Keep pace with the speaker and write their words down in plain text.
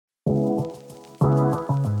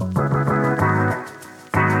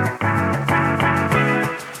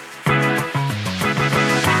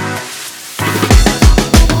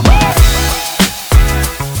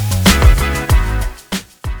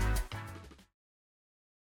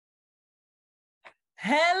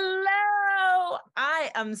Hello! I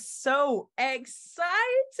am so excited.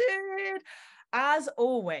 As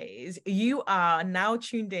always, you are now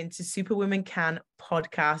tuned in to Superwoman Can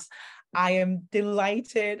podcast. I am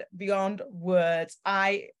delighted beyond words.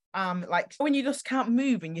 I am like when you just can't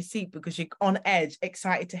move in your seat because you're on edge,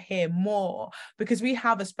 excited to hear more because we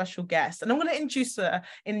have a special guest. And I'm going to introduce her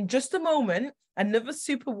in just a moment, another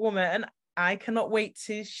Superwoman I cannot wait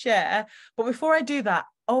to share. But before I do that,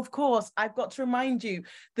 of course, I've got to remind you,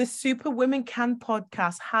 the Superwoman Can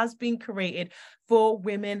podcast has been created for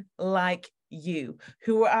women like you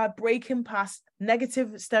who are breaking past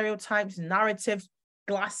negative stereotypes, narratives,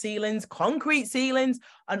 glass ceilings, concrete ceilings,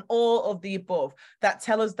 and all of the above that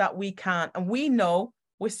tell us that we can't. And we know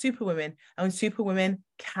we're superwomen and superwomen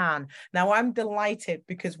can. Now, I'm delighted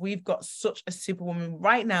because we've got such a superwoman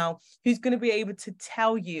right now who's going to be able to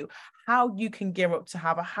tell you how you can gear up to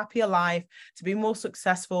have a happier life, to be more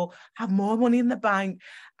successful, have more money in the bank,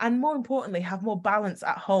 and more importantly, have more balance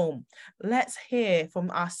at home. Let's hear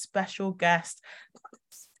from our special guest.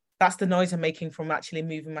 That's the noise I'm making from actually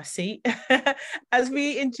moving my seat. As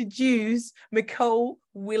we introduce Micole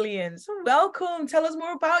Williams. Welcome. Tell us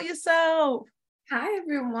more about yourself. Hi,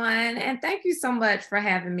 everyone. And thank you so much for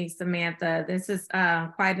having me, Samantha. This is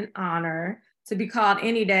quite an honor to be called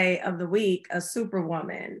any day of the week a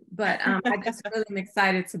superwoman. But I just really am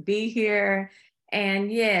excited to be here.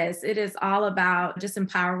 And yes, it is all about just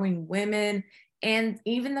empowering women and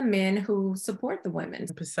even the men who support the women.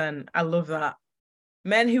 100%. I love that.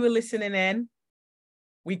 Men who are listening in,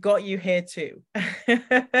 we got you here too.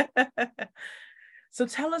 So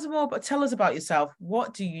tell us about yourself.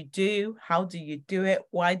 What do you do? How do you do it?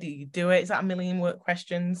 Why do you do it? Is that a million word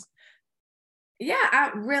questions? Yeah,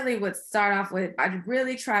 I really would start off with, I'd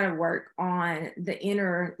really try to work on the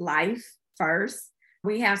inner life first.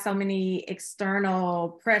 We have so many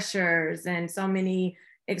external pressures and so many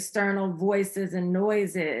external voices and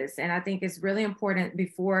noises. And I think it's really important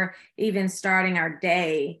before even starting our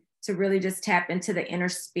day to really just tap into the inner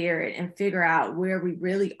spirit and figure out where we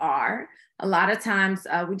really are. A lot of times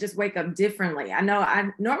we just wake up differently. I know I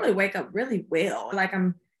normally wake up really well, like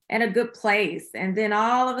I'm in a good place. And then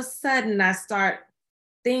all of a sudden I start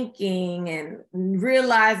thinking and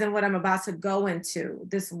realizing what I'm about to go into,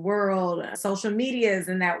 this world. Social media is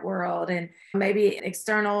in that world, and maybe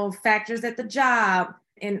external factors at the job.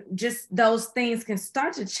 And just those things can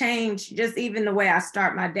start to change just even the way I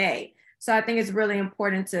start my day. So I think it's really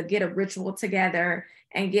important to get a ritual together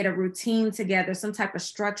and get a routine together, some type of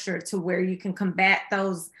structure to where you can combat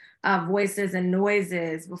those voices and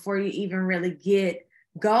noises before you even really get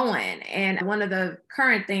going. And one of the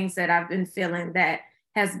current things that I've been feeling that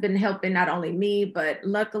has been helping not only me, but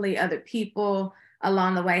luckily other people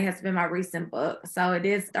along the way has been my recent book. So it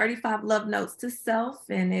is 35 Love Notes to Self,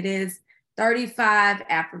 and it is 35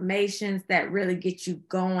 affirmations that really get you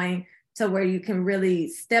going to where you can really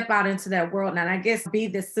step out into that world and I guess be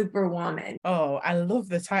the superwoman. Oh, I love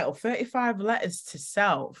the title, 35 Letters to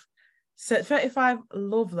Self. So 35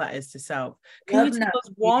 love letters to self. Can you tell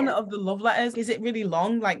us one of the love letters? Is it really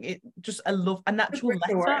long? Like it just a natural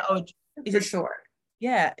letter? Short. Or is it short?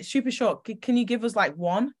 Yeah, super short. Can you give us like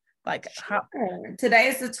one? Like sure. Today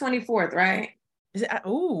is the 24th, right? Is it?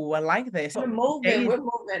 Oh, I like this. We're moving.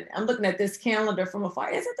 I'm looking at this calendar from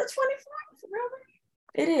afar. Is it the 24th? Really?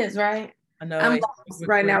 It is, right? I know. I'm lost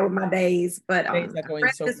right now with my days, but days are going I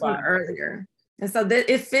read so this far. one earlier. And so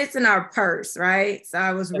it fits in our purse, right? So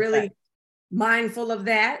I was really mindful of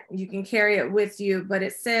that. You can carry it with you, but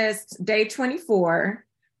it says day 24,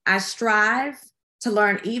 I strive to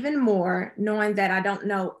learn even more, knowing that I don't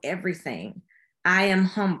know everything. I am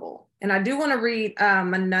humble. And I do want to read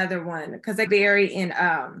another one because they vary in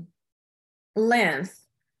length.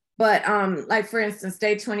 But like for instance,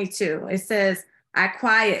 day 22, it says, I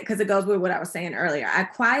quiet, because it goes with what I was saying earlier. I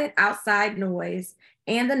quiet outside noise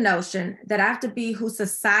and the notion that I have to be who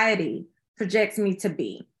society projects me to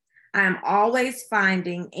be. I am always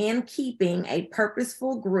finding and keeping a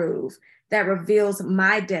purposeful groove that reveals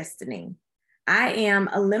my destiny. I am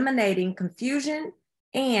eliminating confusion,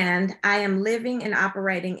 and I am living and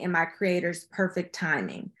operating in my creator's perfect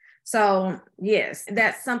timing. So yes,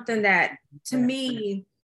 that's something that to me,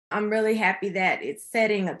 I'm really happy that it's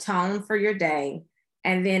setting a tone for your day.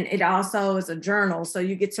 And then it also is a journal. So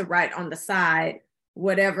you get to write on the side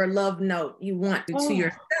whatever love note you want to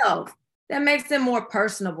yourself. That makes it more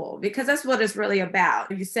personable because that's what it's really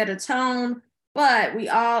about. You set a tone, but we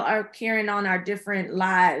all are carrying on our different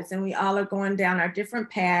lives and we all are going down our different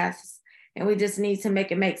paths. And we just need to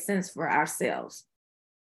make it make sense for ourselves.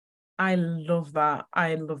 I love that.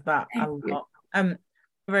 I love that a lot.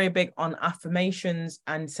 very big on affirmations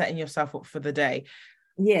and setting yourself up for the day.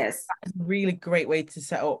 Yes. That's a really great way to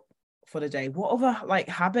set up for the day. What other like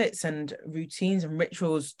habits and routines and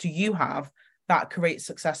rituals do you have that create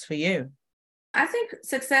success for you? I think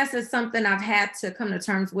success is something I've had to come to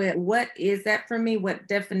terms with. What is that for me? What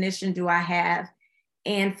definition do I have?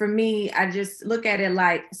 And for me, I just look at it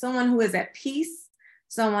like someone who is at peace,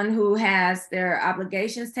 someone who has their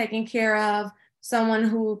obligations taken care of, someone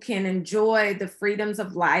who can enjoy the freedoms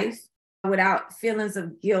of life without feelings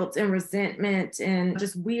of guilt and resentment and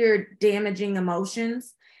just weird, damaging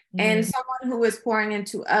emotions. And someone who is pouring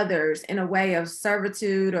into others in a way of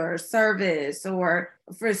servitude or service, or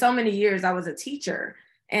for so many years, I was a teacher.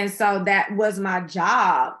 And so that was my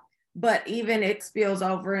job. But even it spills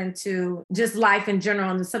over into just life in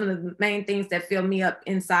general. And some of the main things that fill me up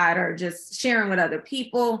inside are just sharing with other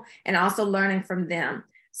people and also learning from them.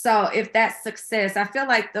 So if that's success, I feel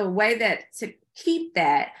like the way that to keep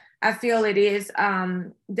that, I feel it is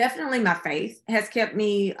definitely my faith has kept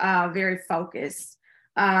me very focused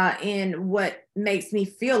in what makes me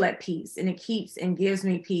feel at peace, and it keeps and gives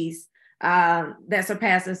me peace that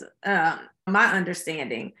surpasses my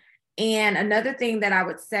understanding. And another thing that I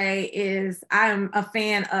would say is I'm a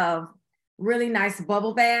fan of really nice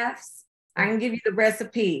bubble baths. I can give you the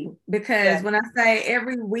recipe because when I say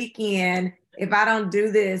every weekend, if I don't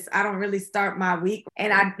do this, I don't really start my week.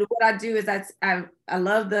 And what I do is I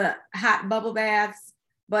love the hot bubble baths,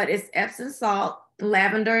 but it's Epsom salt.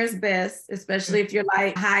 Lavender is best, especially if you're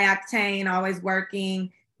like high octane, always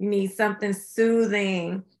working. You need something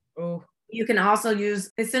soothing. Oh. You can also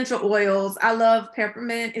use essential oils. I love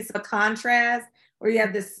peppermint. It's a contrast where you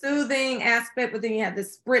have this soothing aspect, but then you have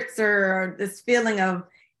this spritzer or this feeling of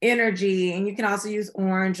energy. And you can also use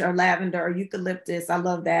orange or lavender or eucalyptus. I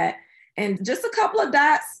love that. And just a couple of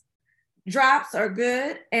drops are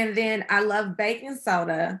good. And then I love baking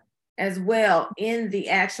soda as well in the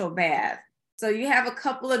actual bath. So you have a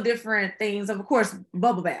couple of different things, of course,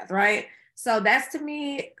 bubble bath, right? So that's to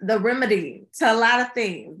me the remedy to a lot of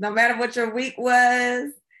things, no matter what your week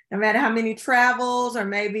was, no matter how many travels or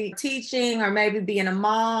maybe teaching or maybe being a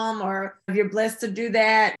mom, or if you're blessed to do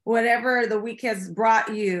that, whatever the week has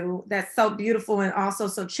brought you, that's so beautiful and also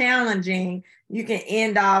so challenging, you can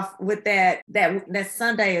end off with that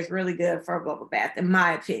Sunday is really good for a bubble bath, in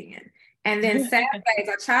my opinion. And then Saturdays,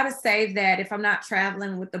 I try to save that if I'm not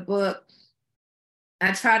traveling with the book.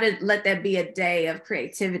 I try to let that be a day of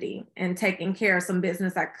creativity and taking care of some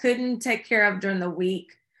business I couldn't take care of during the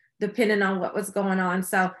week, depending on what was going on.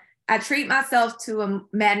 So I treat myself to a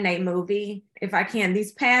matinee movie if I can.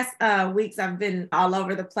 These past weeks, I've been all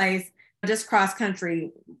over the place, just cross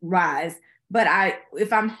country rise. But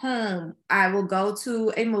if I'm home, I will go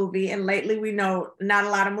to a movie. And lately, we know not a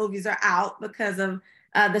lot of movies are out because of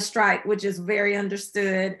the strike, which is very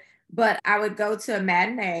understood. But I would go to a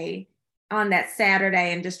matinee on that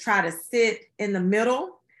Saturday and just try to sit in the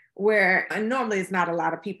middle where normally it's not a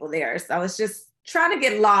lot of people there. So it's just trying to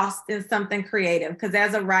get lost in something creative, because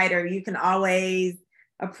as a writer, you can always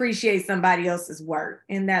appreciate somebody else's work.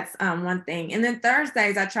 And that's one thing. And then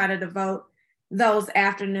Thursdays, I try to devote those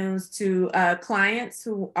afternoons to clients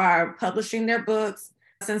who are publishing their books.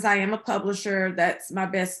 Since I am a publisher, that's my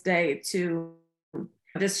best day to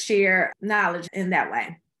just share knowledge in that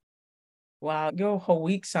way. Wow, your whole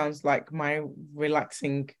week sounds like my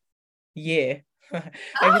relaxing year.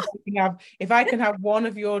 If I can have one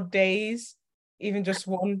of your days, even just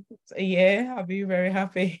one a year, I'll be very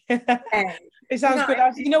happy. It sounds good.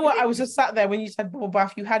 You know what? I was just sat there when you said bubble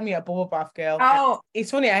bath. You had me at bubble bath, girl. Oh, it's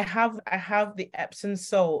funny. I have the Epsom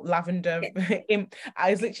salt lavender. I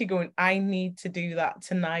was literally going, I need to do that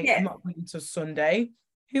tonight. I'm not waiting till Sunday.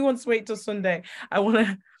 Who wants to wait till Sunday?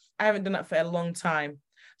 I haven't done that for a long time.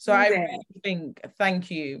 So I really think, thank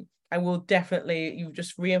you. I will definitely, you've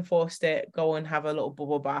just reinforced it, go and have a little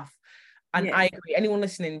bubble bath. And I agree, anyone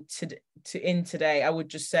listening in today, I would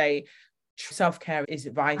just say self-care is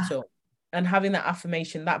vital. And having that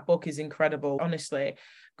affirmation, that book is incredible. Honestly, I'm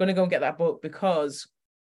going to go and get that book, because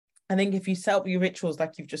I think if you set up your rituals,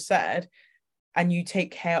 like you've just said, and you take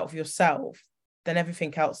care of yourself, then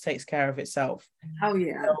everything else takes care of itself. Oh,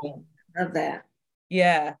 yeah. So, love that.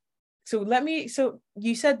 Yeah. So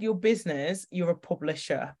you said your business, you're a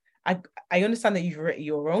publisher. I understand that you've written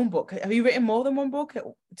your own book. Have you written more than one book?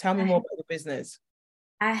 Tell me more about the business.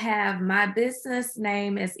 I have, my business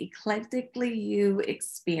name is Eclectically You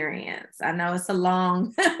Experience. I know it's a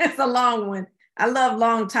long one. I love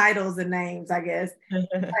long titles and names, I guess.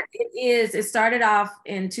 But it started off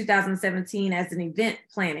in 2017 as an event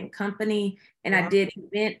planning company, and I did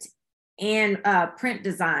event and print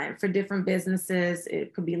design for different businesses.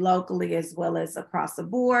 It could be locally as well as across the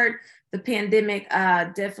board. The pandemic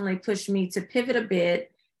definitely pushed me to pivot a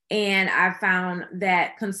bit. And I found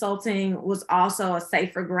that consulting was also a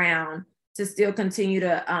safer ground to still continue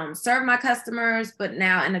to serve my customers, but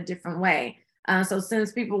now in a different way. So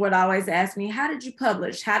since people would always ask me, how did you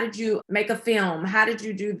publish? How did you make a film? How did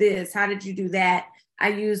you do this? How did you do that? I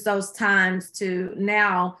use those times to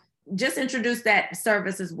now just introduce that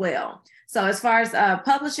service as well. So as far as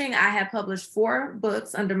publishing, I have published 4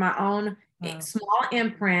 books under my own small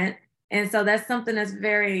imprint. And so that's something that's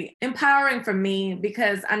very empowering for me,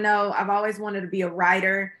 because I know I've always wanted to be a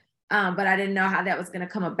writer, but I didn't know how that was going to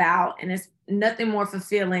come about. And it's nothing more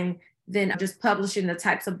fulfilling than just publishing the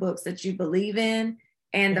types of books that you believe in.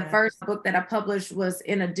 And the first book that I published was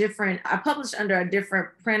I published under a different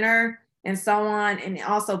printer and so on, and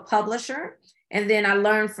also publisher. And then I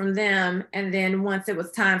learned from them. And then once it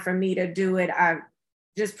was time for me to do it, I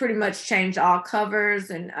just pretty much changed all covers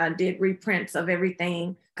and did reprints of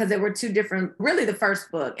everything, because there were 2 different, really the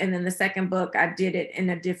first book. And then the second book, I did it in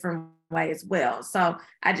a different way as well. So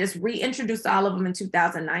I just reintroduced all of them in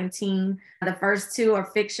 2019. The first 2 are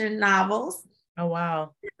fiction novels. Oh,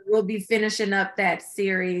 wow. We'll be finishing up that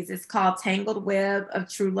series. It's called Tangled Web of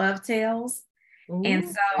True Love Tales. Ooh. And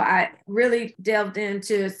so I really delved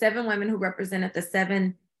into 7 women who represented the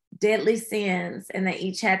 7 deadly sins, and they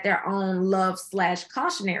each had their own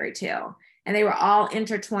love/cautionary tale. And they were all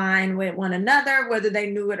intertwined with one another, whether they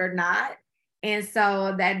knew it or not. And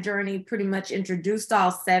so that journey pretty much introduced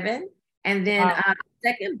all 7. And then the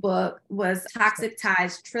second book was Toxic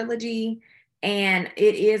Ties Trilogy. And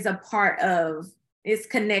it is it's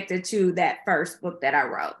connected to that first book that I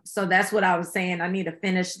wrote. So that's what I was saying. I need to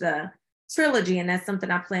finish the trilogy. And that's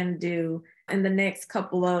something I plan to do in the next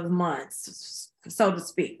couple of months, so to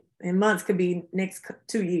speak. And months could be next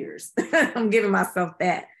 2 years. I'm giving myself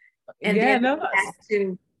that. And then the last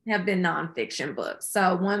 2 have been nonfiction books.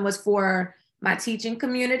 So one was for my teaching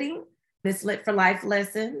community, Miss Lit for Life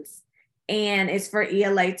Lessons, and it's for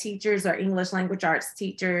ELA teachers or English language arts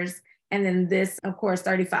teachers. And then this, of course,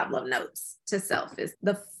 35 Love Notes to Self is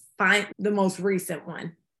the most recent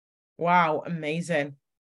one. Wow, amazing.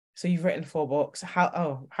 So you've written 4 books.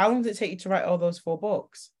 How long did it take you to write all those 4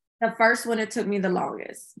 books? The first one, it took me the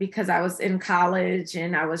longest, because I was in college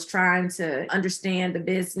and I was trying to understand the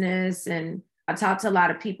business, and I talked to a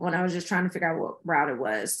lot of people, and I was just trying to figure out what route it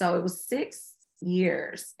was. So it was 6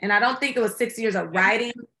 years. And I don't think it was 6 years of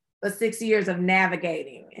writing, but 6 years of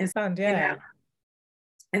navigating. And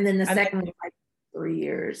and then the second one was like 3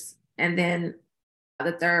 years. And then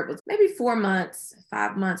the third was maybe 4 months,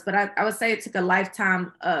 5 months. But I would say it took a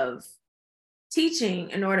lifetime of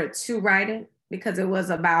teaching in order to write it, because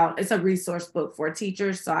it's a resource book for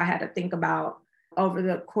teachers. So I had to think about, over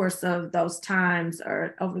the course of those times,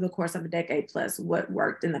 or over the course of a decade plus, what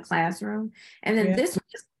worked in the classroom. And then this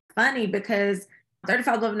was funny, because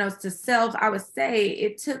 35 Love Notes to Self, I would say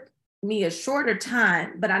it took me a shorter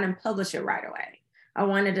time, but I didn't publish it right away. I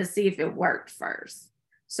wanted to see if it worked first.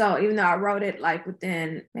 So even though I wrote it like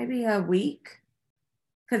within maybe a week,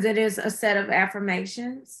 because it is a set of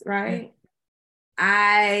affirmations, right?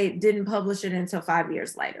 I didn't publish it until 5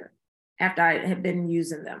 years later, after I had been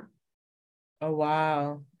using them. Oh,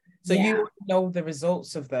 wow. So you know the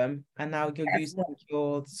results of them, and now you're using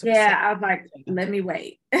your success. Yeah, I was like, let me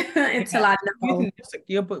wait until I know.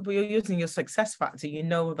 You're using your success factor. You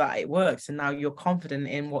know that it works, and now you're confident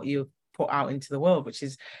in what you put out into the world, which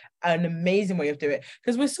is an amazing way of doing it.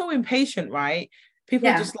 Because we're so impatient, right? People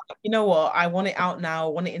are just like, you know what, I want it out now,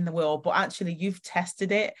 I want it in the world. But actually, you've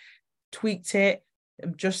tested it, tweaked it,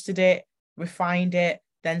 adjusted it, refined it,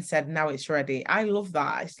 then said, now it's ready. I love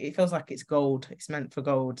that. It feels like it's gold. It's meant for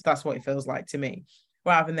gold. That's what it feels like to me.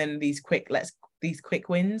 Rather than these quick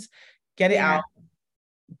wins. Get it out.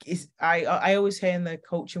 I always hear in the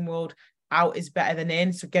coaching world, out is better than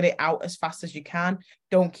in. So get it out as fast as you can.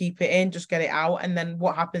 Don't keep it in, just get it out. And then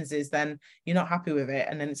what happens is then you're not happy with it.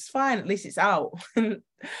 And then it's fine. At least it's out. Do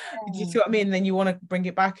you see what I mean? And then you want to bring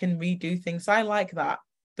it back and redo things. I like that,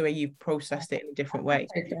 the way you've processed it in a different way.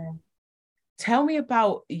 Tell me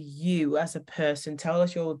about you as a person. Tell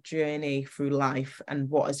us your journey through life and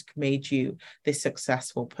what has made you this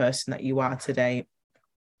successful person that you are today,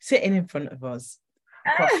 sitting in front of us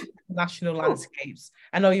across national landscapes.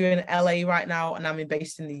 I know you're in LA right now, and I'm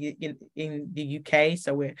based in the UK,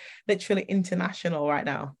 so we're literally international right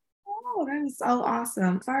now. Oh, that is so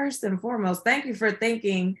awesome. First and foremost, thank you for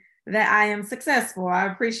thinking that I am successful. I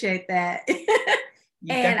appreciate that.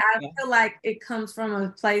 And I feel like it comes from a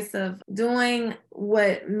place of doing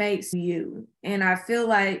what makes you. And I feel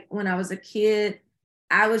like when I was a kid,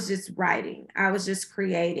 I was just writing. I was just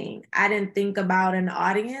creating. I didn't think about an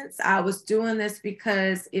audience. I was doing this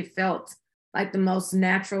because it felt like the most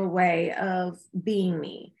natural way of being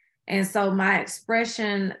me. And so my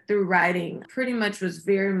expression through writing pretty much was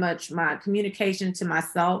very much my communication to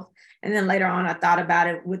myself. And then later on, I thought about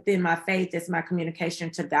it within my faith as my communication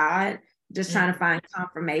to God, just trying to find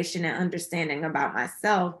confirmation and understanding about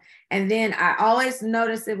myself. And then I always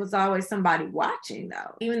noticed it was always somebody watching,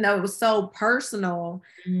 though. Even though it was so personal,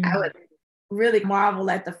 I would really marvel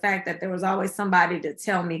at the fact that there was always somebody to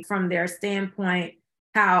tell me from their standpoint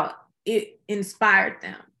how it inspired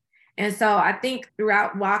them. And so I think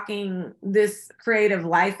throughout walking this creative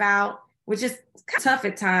life out, which is tough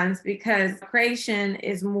at times because creation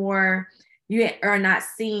is more, you are not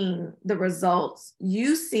seeing the results.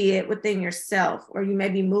 You see it within yourself, or you may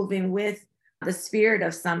be moving with the spirit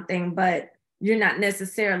of something, but you're not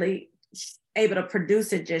necessarily able to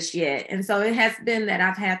produce it just yet. And so it has been that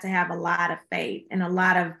I've had to have a lot of faith and a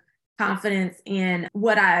lot of confidence in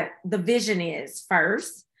what the vision is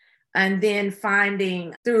first, and then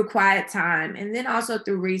finding through quiet time, and then also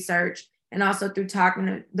through research, and also through talking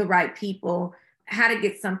to the right people, how to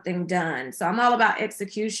get something done. So I'm all about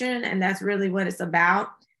execution, and that's really what it's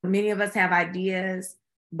about. Many of us have ideas,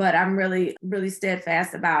 but I'm really, really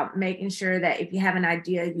steadfast about making sure that if you have an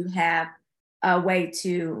idea, you have a way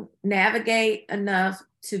to navigate enough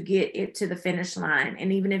to get it to the finish line.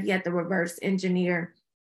 And even if you have to reverse engineer,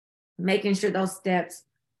 making sure those steps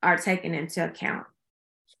are taken into account.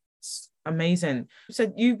 Amazing.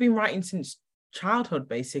 So you've been writing since childhood,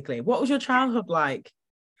 basically. What was your childhood like?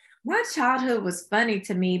 My childhood was funny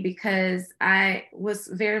to me because I was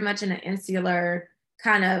very much in an insular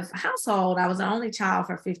kind of household. I was the only child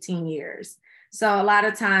for 15 years. So a lot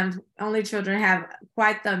of times only children have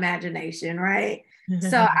quite the imagination, right?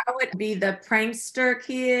 So I would be the prankster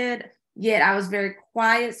kid, yet I was very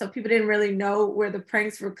quiet. So people didn't really know where the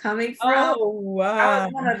pranks were coming from. Oh, wow. I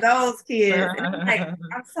was one of those kids. And I'm like,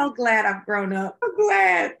 I'm so glad I've grown up. I'm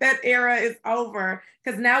glad that era is over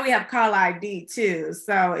because now we have call ID too.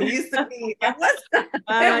 So it used to be, you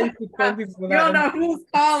don't know who's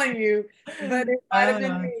calling you, but it might have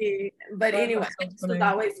been me. But anyway, I just was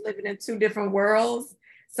always living in two different worlds.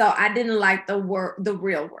 So I didn't like the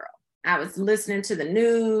real world. I was listening to the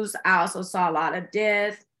news. I also saw a lot of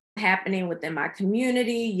death happening within my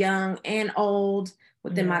community, young and old,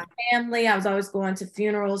 within my family. I was always going to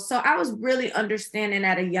funerals. So I was really understanding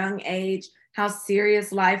at a young age how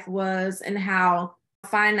serious life was and how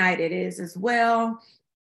finite it is as well.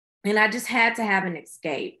 And I just had to have an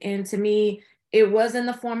escape. And to me, it was in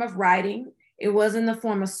the form of writing. It was in the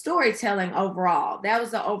form of storytelling overall. That was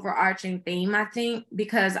the overarching theme, I think,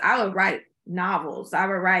 because I would write novels. I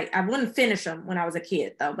wouldn't finish them when I was a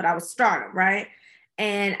kid though, but I would start them, right?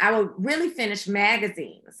 And I would really finish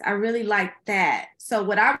magazines. I really liked that. So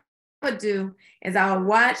what I would do is I would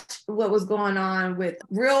watch what was going on with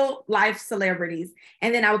real life celebrities.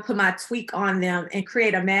 And then I would put my tweak on them and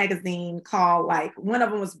create a magazine called, like, one of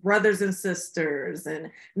them was Brothers and Sisters and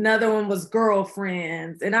another one was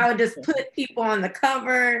Girlfriends. And I would just put people on the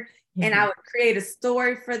cover and I would create a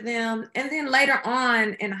story for them. And then later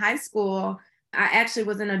on in high school, I actually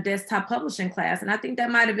was in a desktop publishing class. And I think that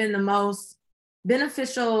might've been the most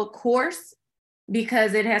beneficial course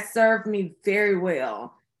because it has served me very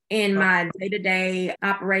well in my day-to-day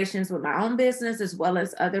operations with my own business, as well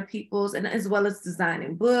as other people's, and as well as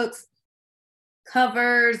designing books,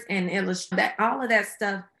 covers, and that all of that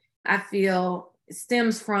stuff I feel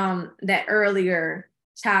stems from that earlier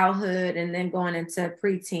childhood and then going into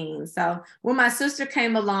preteen. So when my sister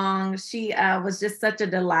came along, she was just such a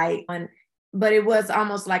delight. But it was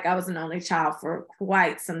almost like I was an only child for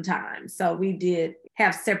quite some time. So we did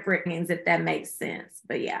have separate names, if that makes sense.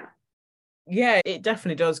 But yeah. Yeah, it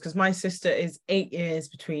definitely does, because my sister is 8 years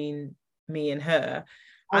between me and her.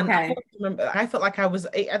 And I felt like I was,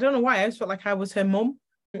 I don't know why, I just felt like I was her mum.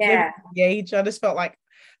 Yeah. The age, I just felt like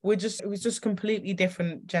it was just completely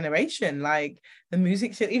different generation. Like the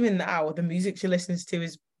music, even now, the music she listens to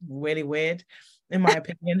is really weird, in my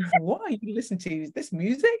opinion. What are you listening to? Is this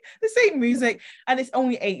music? This ain't music. And it's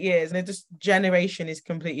only 8 years, and it just generation is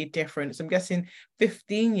completely different. So I'm guessing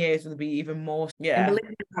 15 years will be even more. Yeah. And believe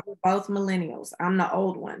me, we're both millennials. I'm the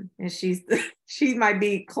old one, and she might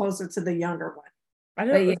be closer to the younger one. I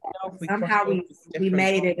don't know if somehow we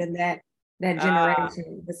made it in that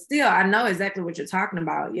generation. But still, I know exactly what you're talking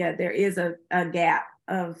about. Yeah, there is a gap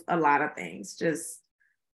of a lot of things, just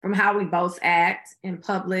from how we both act in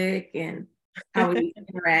public and how we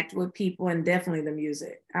interact with people, and definitely the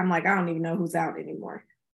music. I'm like, I don't even know who's out anymore.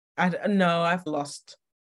 I know, I've lost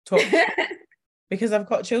touch. because I've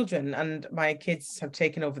got children and my kids have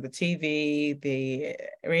taken over the TV, the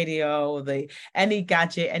radio, any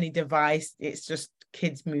gadget, any device. It's just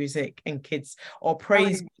kids music and kids or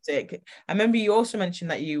praise music. I remember you also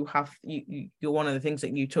mentioned that you're one of the things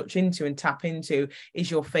that you touch into and tap into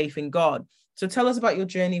is your faith in God. So tell us about your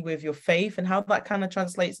journey with your faith and how that kind of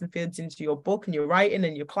translates and feeds into your book and your writing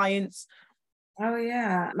and your clients. Oh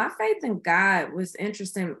yeah, my faith in God was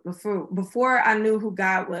interesting. Before I knew who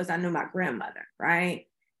God was, I knew my grandmother, right?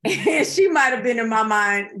 And she might have been in my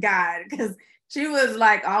mind God, because she was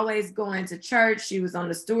like always going to church. She was on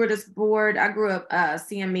the stewardess board. I grew up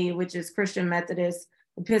CME, which is Christian Methodist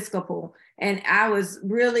Episcopal, and I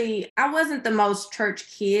wasn't the most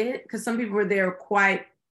church kid because some people were there quite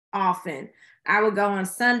often. I would go on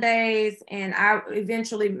Sundays, and I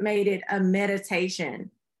eventually made it a meditation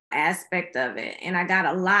aspect of it. And I got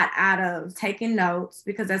a lot out of taking notes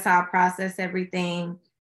because that's how I process everything.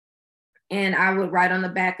 And I would write on the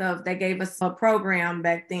back they gave us a program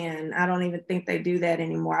back then. I don't even think they do that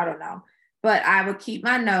anymore. I don't know. But I would keep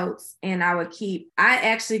my notes, and I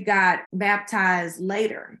actually got baptized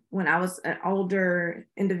later when I was an older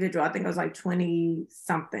individual. I think I was like 20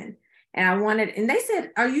 something. And they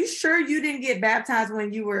said, "Are you sure you didn't get baptized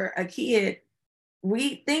when you were a kid?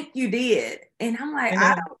 We think you did." And I'm like,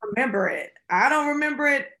 I don't remember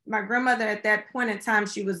it. My grandmother at that point in time,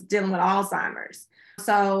 she was dealing with Alzheimer's.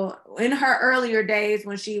 So in her earlier days,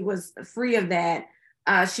 when she was free of that,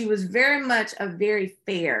 she was very much a very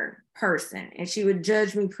fair person, and she would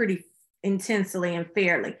judge me pretty intensely and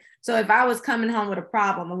fairly. So if I was coming home with a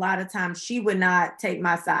problem, a lot of times she would not take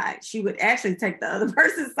my side. She would actually take the other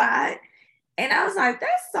person's side. And I was like,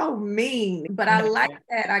 that's so mean. But I like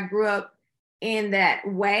that I grew up in that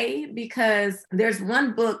way, because there's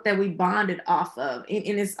one book that we bonded off of,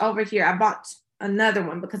 and it's over here. I bought another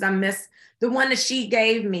one because I missed the one that she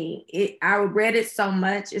gave me. I read it so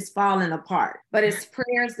much, it's falling apart, but it's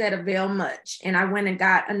Prayers That Avail Much. And I went and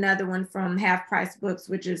got another one from Half Price Books,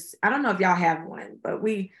 which is, I don't know if y'all have one, but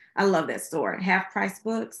I love that store, Half Price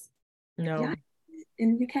Books. No.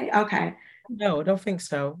 In the UK? Okay. No, I don't think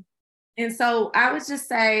so. And so I would just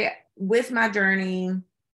say, with my journey,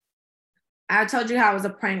 I told you how I was a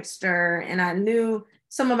prankster, and I knew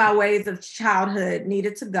some of my ways of childhood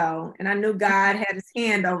needed to go. And I knew God had his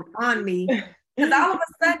hand on me, because all of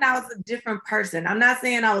a sudden I was a different person. I'm not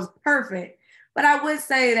saying I was perfect, but I would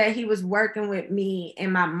say that he was working with me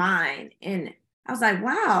in my mind. And I was like,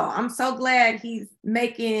 wow, I'm so glad he's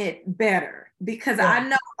making it better, because I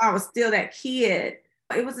know if I was still that kid,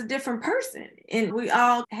 it was a different person. And we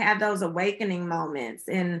all have those awakening moments.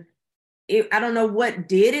 And I don't know what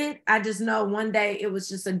did it. I just know one day it was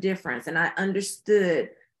just a difference. And I understood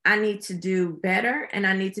I need to do better, and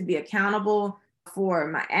I need to be accountable for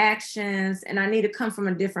my actions, and I need to come from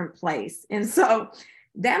a different place. And so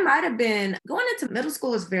that might have been, going into middle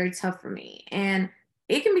school is very tough for me. And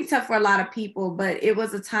it can be tough for a lot of people, but it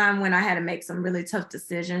was a time when I had to make some really tough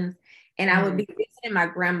decisions. And I would be visiting my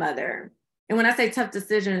grandmother. And when I say tough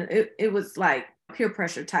decision, it was like peer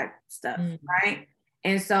pressure type stuff, right?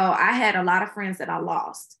 And so I had a lot of friends that I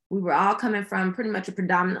lost. We were all coming from pretty much a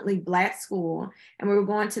predominantly Black school. And we were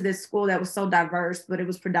going to this school that was so diverse, but it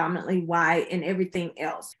was predominantly white and everything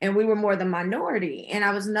else. And we were more the minority. And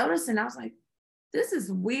I was noticing, I was like, this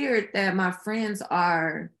is weird that my friends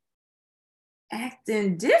are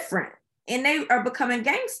acting different, and they are becoming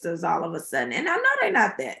gangsters all of a sudden. And I know they're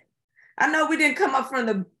not that. I know we didn't come up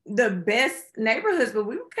from the best neighborhoods, but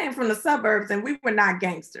we came from the suburbs, and we were not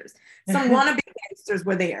gangsters. Some wannabe gangsters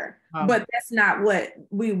were there, but that's not what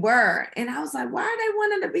we were. And I was like, why are they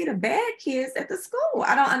wanting to be the bad kids at the school?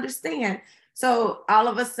 I don't understand. So all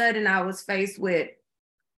of a sudden I was faced with,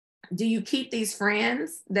 do you keep these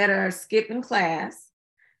friends that are skipping class?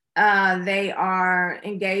 They are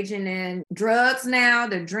engaging in drugs now.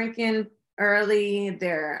 They're drinking early.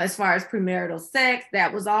 As far as premarital sex,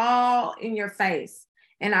 that was all in your face.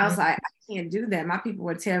 And I was like, I can't do that. My people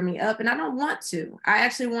would tear me up, and I don't want to. I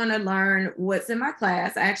actually want to learn what's in my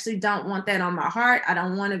class. I actually don't want that on my heart. I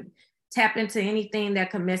don't want to tap into anything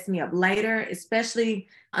that could mess me up later, especially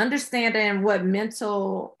understanding what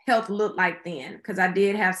mental health looked like then. Because I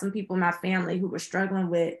did have some people in my family who were struggling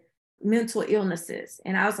with mental illnesses.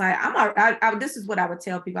 And I was like, this is what I would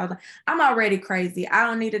tell people. I was like, I'm already crazy. I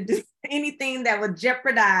don't need to do anything that would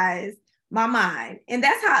jeopardize my mind. And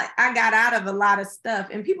that's how I got out of a lot of stuff.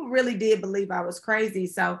 And people really did believe I was crazy.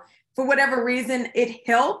 So for whatever reason, it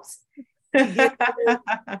helped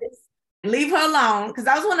to leave her alone, because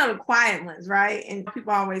I was one of the quiet ones, right? And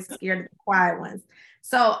people are always scared of the quiet ones.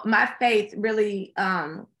 So my faith really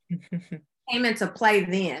came into play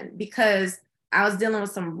then, because I was dealing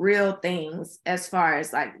with some real things as far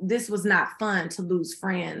as like, this was not fun to lose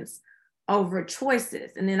friends over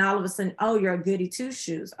choices. And then all of a sudden, oh, you're a goody two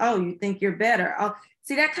shoes. Oh, you think you're better. Oh,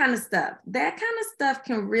 see, that kind of stuff. That kind of stuff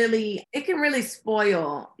can really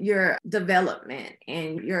spoil your development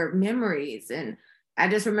and your memories. And I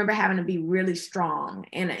just remember having to be really strong.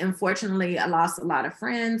 And unfortunately, I lost a lot of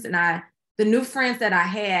friends. And the new friends that I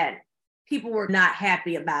had, people were not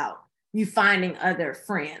happy about you finding other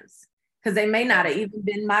friends, because they may not have even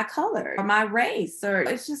been my color or my race, or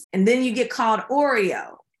it's just, and then you get called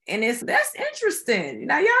Oreo. And that's interesting.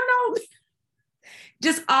 Now, y'all know,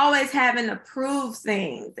 just always having to prove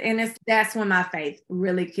things. And that's when my faith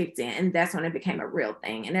really kicked in. And that's when it became a real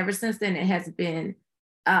thing. And ever since then, it has been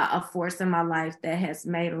a force in my life that has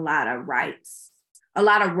made a lot of wrongs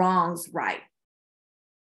right.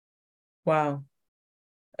 Wow.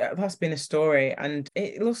 That's been a story. And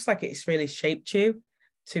it looks like it's really shaped you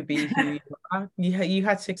to be who you are. You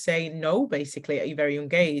had to say no, basically, at a very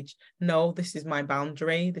young age. No, this is my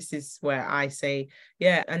boundary. This is where I say,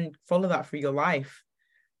 yeah, and follow that through your life.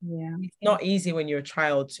 Yeah. It's not easy when you're a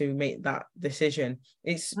child to make that decision.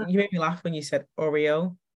 You made me laugh when you said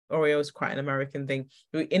Oreo. Oreo is quite an American thing.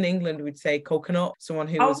 In England, we'd say coconut, someone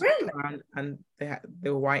who was really? brown and they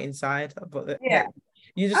were white inside. But yeah.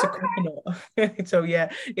 You're just a coconut. So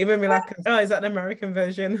yeah, it made me laugh. Oh, is that an American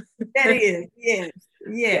version? That is, yes.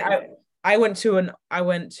 Yeah. I went to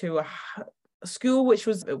a school which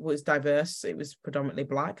was diverse. It was predominantly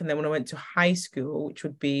Black. And then when I went to high school, which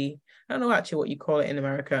would be, I don't know actually what you call it in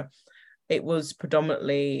America, it was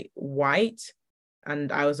predominantly white.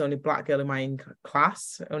 And I was the only Black girl in my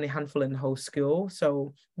class, only a handful in the whole school.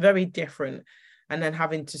 So very different. And then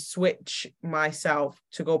having to switch myself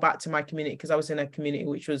to go back to my community, because I was in a community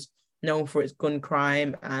which was known for its gun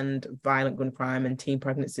crime and violent gun crime and teen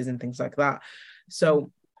pregnancies and things like that.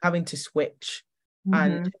 So having to switch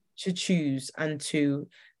and to choose and to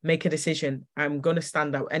make a decision, I'm going to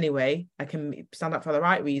stand out anyway. I can stand up for the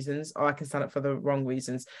right reasons, or I can stand up for the wrong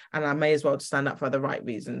reasons. And I may as well stand up for the right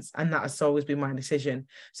reasons. And that has always been my decision.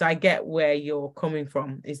 So I get where you're coming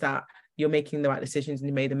from, is that you're making the right decisions and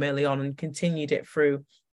you made them early on and continued it through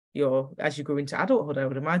as you grew into adulthood, I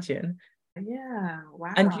would imagine. Yeah.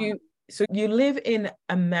 Wow. And you live in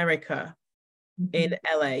America, in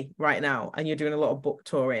LA right now, and you're doing a lot of book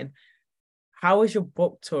touring. How is your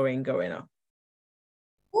book touring going on?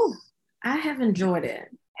 Ooh, I have enjoyed it.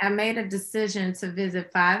 I made a decision to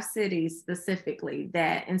visit 5 cities specifically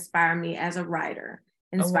that inspire me as a writer,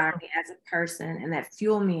 inspire me as a person, and that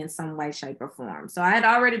fuel me in some way, shape, or form. So I had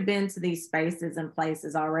already been to these spaces and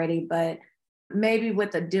places already, but maybe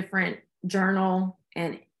with a different journal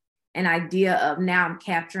and an idea of now I'm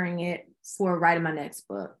capturing it for writing my next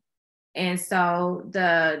book. And so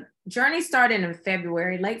the journey started in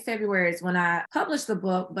February. Late February is when I published the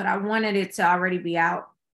book, but I wanted it to already be out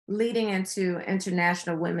leading into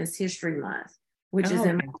International Women's History Month, which is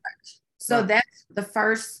in March. So that's the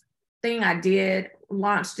first thing I did,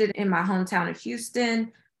 launched it in my hometown of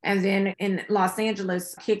Houston, and then in Los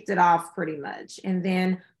Angeles, kicked it off pretty much. And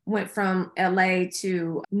then went from LA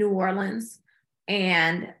to New Orleans,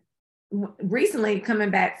 and recently coming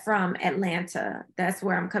back from Atlanta. That's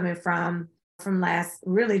where I'm coming from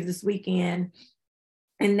this weekend.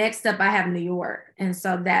 And next up, I have New York. And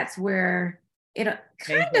so that's where it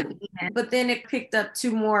kind of ended. But then it picked up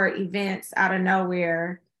 2 more events out of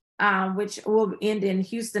nowhere, which will end in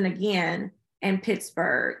Houston again, and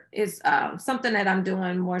Pittsburgh. Is something that I'm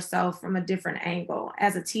doing more so from a different angle.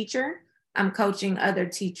 As a teacher, I'm coaching other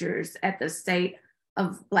teachers at the State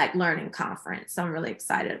of Black Learning Conference. So I'm really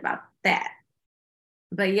excited about that.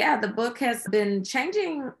 But yeah, the book has been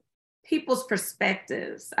changing people's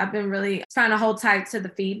perspectives. I've been really trying to hold tight to the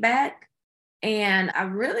feedback. And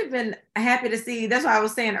I've really been happy to see, that's why I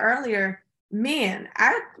was saying earlier, men,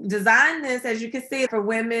 I designed this, as you can see, for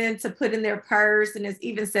women to put in their purse. And it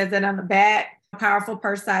even says that on the back, powerful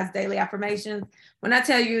purse-sized daily affirmations. When I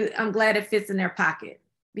tell you, I'm glad it fits in their pocket,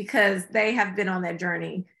 because they have been on that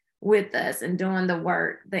journey with us and doing the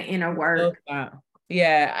work, the inner work.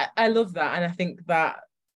 Yeah, I love that. And I think that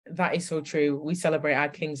is so true. We celebrate our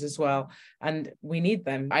kings as well, and we need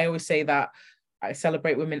them. I always say that I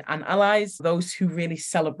celebrate women and allies, those who really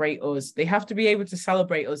celebrate us. They have to be able to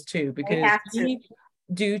celebrate us too, because we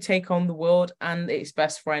do take on the world and its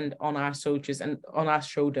best friend on our soldiers and on our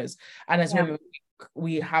shoulders. And as women,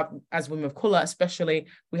 we have, as women of color especially,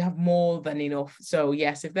 we have more than enough. So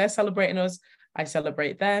yes, if they're celebrating us, I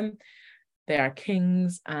celebrate them. They are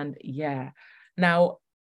kings. And yeah, now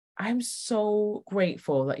I'm so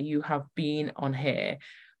grateful that you have been on here.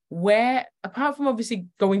 where, apart from obviously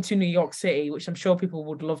going to New York City, which I'm sure people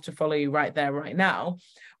would love to follow you right there, right now,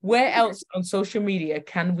 where else on social media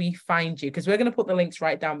can we find you? Because we're going to put the links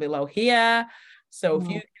right down below here. So if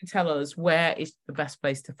you can tell us, where is the best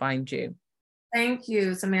place to find you? Thank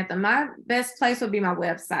you, Samantha. My best place would be my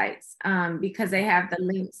websites because they have the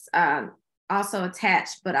links also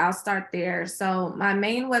attached, but I'll start there. So my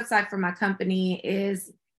main website for my company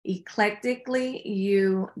is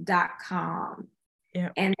eclecticallyu.com. Yeah.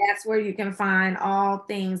 And that's where you can find all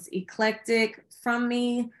things eclectic from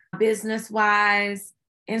me, business-wise.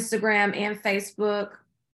 Instagram and Facebook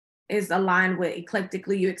is aligned with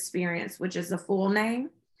Eclectically You Experience, which is the full name.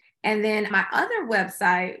 And then my other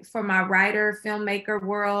website for my writer, filmmaker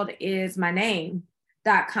world is my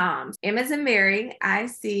name.com. M as in Mary,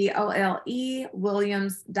 ICOLE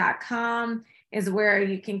Williams.com is where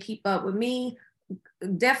you can keep up with me.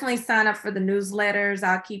 Definitely sign up for the newsletters.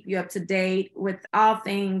 I'll keep you up to date with all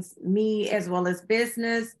things me as well as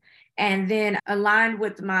business. And then aligned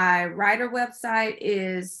with my writer website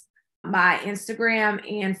is my Instagram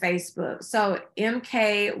and Facebook. So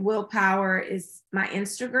MK Willpower is my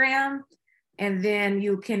Instagram. And then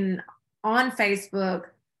you can on Facebook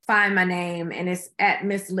find my name, and it's at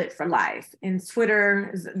Miss Lit for Life. And Twitter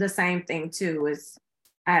is the same thing too.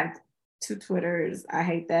 I have 2 Twitters. I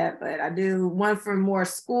hate that, but I do one for more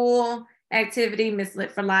school activity, Miss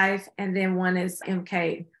Lit for Life, and then one is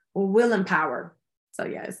MK Will Empower. So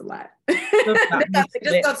yeah, it's a lot. Just go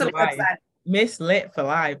to the website. Miss Lit for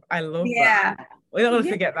Life. I love that. We're not going to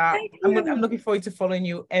forget that. I'm looking forward to following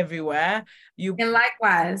you everywhere. And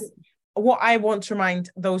likewise. What I want to remind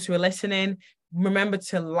those who are listening, remember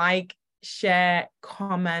to like, share,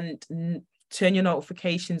 comment, turn your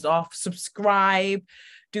notifications off, subscribe,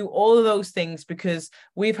 do all of those things, because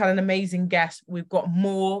we've had an amazing guest. We've got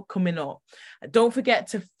more coming up. Don't forget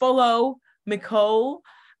to follow Micole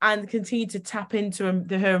and continue to tap into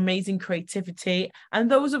her amazing creativity and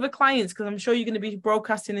those other clients, because I'm sure you're going to be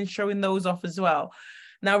broadcasting and showing those off as well.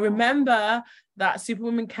 Now, remember that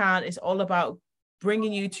Superwoman Can is all about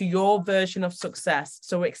bringing you to your version of success.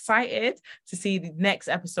 So we're excited to see the next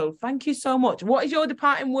episode. Thank you so much. What is your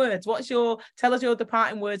departing words? Tell us your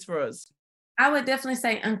departing words for us. I would definitely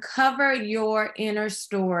say uncover your inner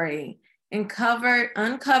story.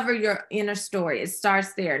 Uncover your inner story. It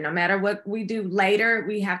starts there. No matter what we do later,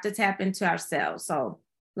 we have to tap into ourselves. So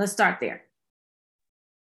let's start there.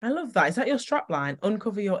 I love that. Is that your strap line?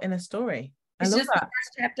 Uncover your inner story. It's just the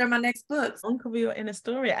first chapter of my next book. Uncover your inner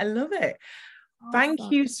story. I love it. Awesome. Thank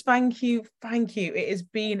you. It has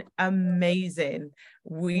been amazing.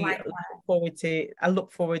 I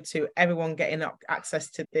look forward to everyone getting access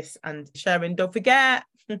to this and sharing. Don't forget.